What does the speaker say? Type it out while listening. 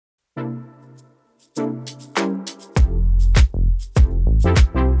I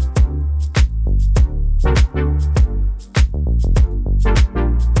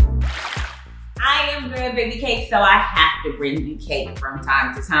am Grandbaby Cake, so I have to bring you cake from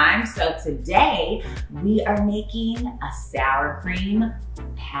time to time. So today we are making a sour cream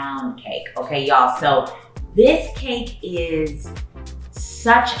pound cake. Okay, y'all, so this cake is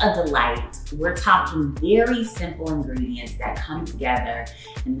such a delight. We're talking very simple ingredients that come together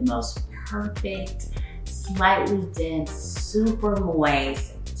in the most perfect, slightly dense, super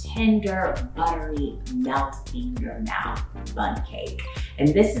moist, tender, buttery, melt in your mouth bun cake. And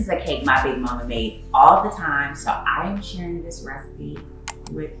this is a cake my big mama made all the time, so I am sharing this recipe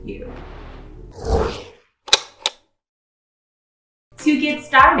with you. To get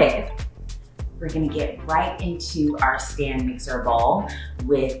started, we're gonna get right into our stand mixer bowl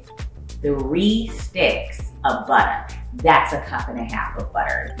with 3 sticks of butter. That's 1.5 cups of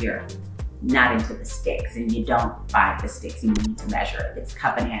butter if you're not into the sticks and you don't find the sticks you need to measure. It's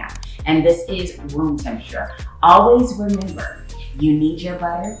 1.5 cups. And this is room temperature. Always remember, you need your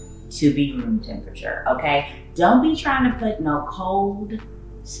butter to be room temperature, okay? Don't be trying to put no cold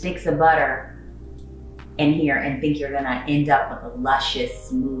sticks of butter in here and think you're gonna end up with a luscious,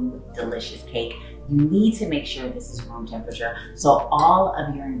 smooth, delicious cake. You need to make sure this is room temperature so all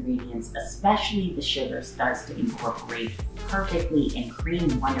of your ingredients, especially the sugar, starts to incorporate perfectly and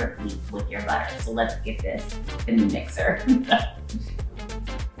cream wonderfully with your butter. So let's get this in the mixer.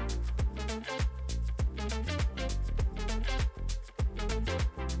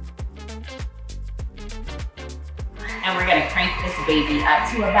 And we're gonna crank this baby up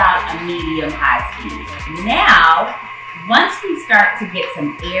to about a medium-high speed. Now, once we start to get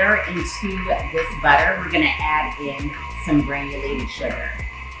some air into this butter, we're gonna add in some granulated sugar.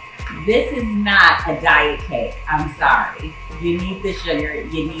 This is not a diet cake, I'm sorry. You need the sugar,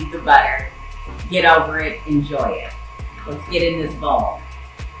 you need the butter. Get over it, enjoy it. Let's get in this bowl.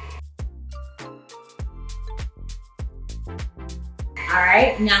 All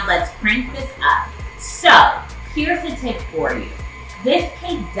right, now let's crank this up. So, here's a tip for you. This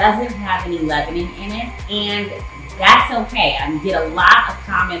cake doesn't have any leavening in it, and that's okay. I get a lot of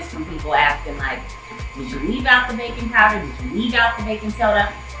comments from people asking like, did you leave out the baking powder? Did you leave out the baking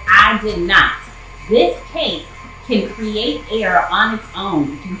soda? I did not. This cake can create air on its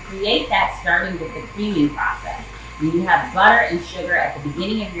own. You can create that starting with the creaming process. When you have butter and sugar at the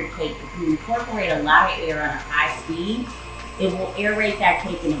beginning of your cake, if you incorporate a lot of air on a high speed, it will aerate that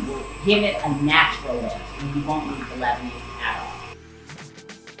cake and it will give it a natural lift, and you won't need the leavening at all.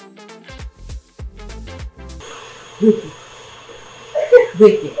 Whip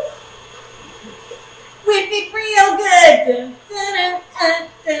it. Whip it real good.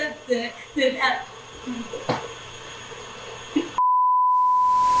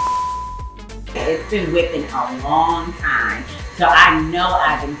 It's been whipping a long time, so I know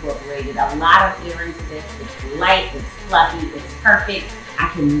I've incorporated a lot of air into this. It's light, it's fluffy, it's perfect. I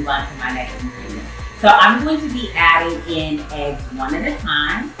can move on to my next ingredient. So I'm going to be adding in eggs one at a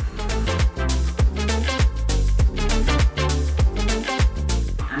time.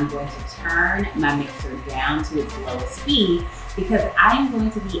 I'm going to turn my mixer down to its lowest speed because I'm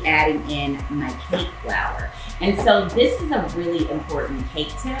going to be adding in my cake flour. And so this is a really important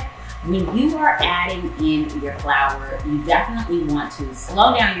cake tip. When you are adding in your flour, you definitely want to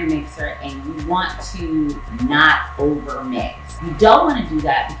slow down your mixer and you want to not over mix. You don't want to do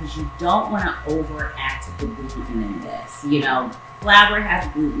that because you don't want to overact the gluten in this. You know, flour has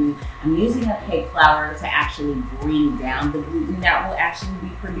gluten. I'm using a cake flour to actually bring down the gluten that will actually be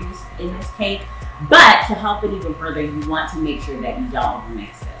produced in this cake. But to help it even further, you want to make sure that you don't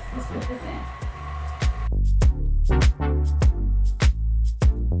overmix this. Let's put this in.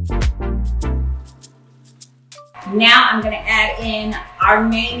 Now I'm gonna add in our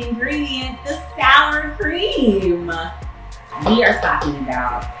main ingredient, the sour cream. We are talking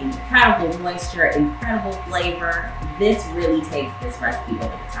about incredible moisture, incredible flavor. This really takes this recipe over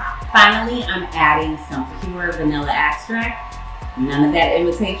the top. Finally, I'm adding some pure vanilla extract. None of that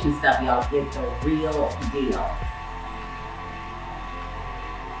imitation stuff, y'all. Get the real deal.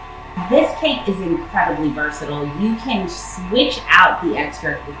 This cake is incredibly versatile. You can switch out the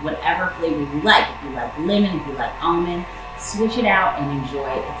extract with whatever flavor you like. If you like lemon, if you like almond, switch it out and enjoy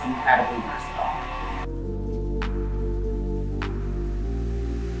it. It's incredibly versatile.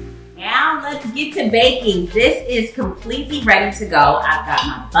 Now let's get to baking. This is completely ready to go. I've got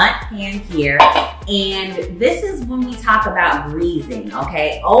my bundt pan here, and this is when we talk about greasing,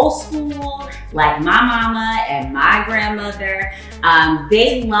 okay? Old school, like my mama and my grandmother,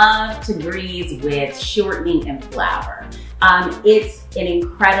 they love to grease with shortening and flour. It's an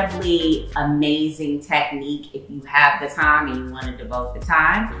incredibly amazing technique if you have the time and you want to devote the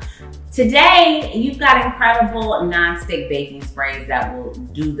time. Today, you've got incredible non-stick baking sprays that will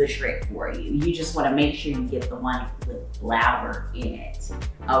do the trick for you. You just want to make sure you get the one with flour in it,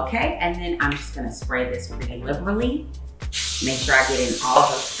 okay? And then I'm just going to spray this pretty liberally. Make sure I get in all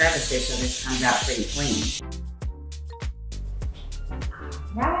those crevices so this comes out pretty clean.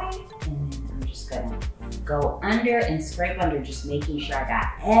 All right, and then I'm just gonna go under and scrape under, just making sure I got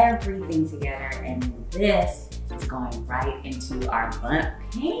everything together. And this is going right into our bundt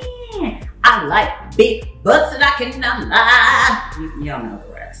pan. I like big butts and I cannot lie. Y'all know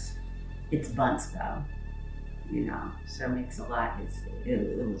the rest. It's bunts though, you know, so it makes a lot,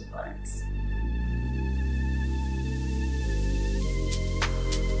 it was bunts.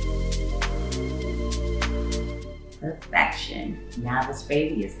 Perfection. Now this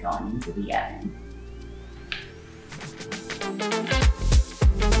baby is going into the oven.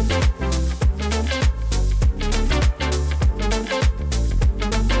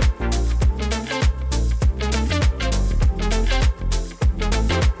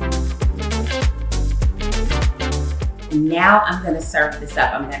 Now I'm going to serve this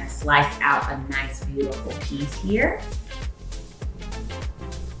up. I'm going to slice out a nice, beautiful piece here.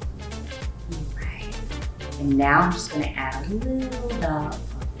 And now I'm just going to add a little dot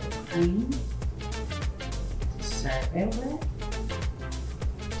of cream to serve it with.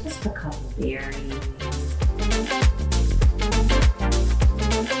 Just a couple berries.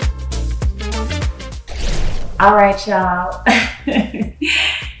 All right, y'all.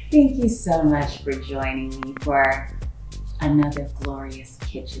 Thank you so much for joining me for another glorious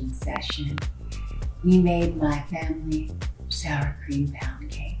kitchen session. We made my family sour cream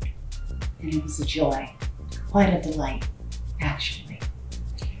pound cake, and it was a joy. Quite a delight, actually.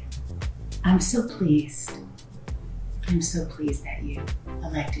 I'm so pleased. I'm so pleased that you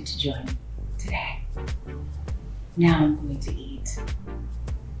elected to join me today. Now I'm going to eat.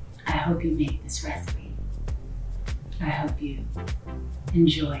 I hope you make this recipe. I hope you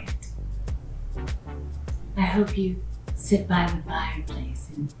enjoy it. I hope you sit by the fireplace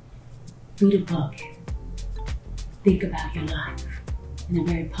and read a book and think about your life in a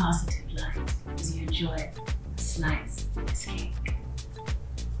very positive light as you enjoy it. Slice this cake.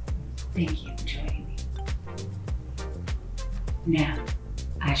 Thank you for joining me. Now,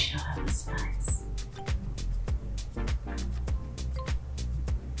 I shall have a slice.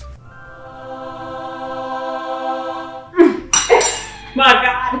 My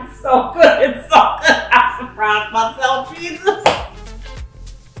God, it's so good, it's so good. I surprised myself, Jesus.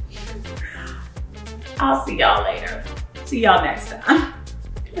 I'll see y'all later. See y'all next time.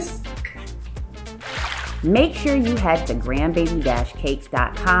 Make sure you head to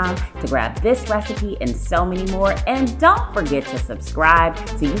grandbaby-cakes.com to grab this recipe and so many more. And don't forget to subscribe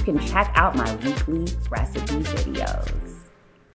so you can check out my weekly recipe videos.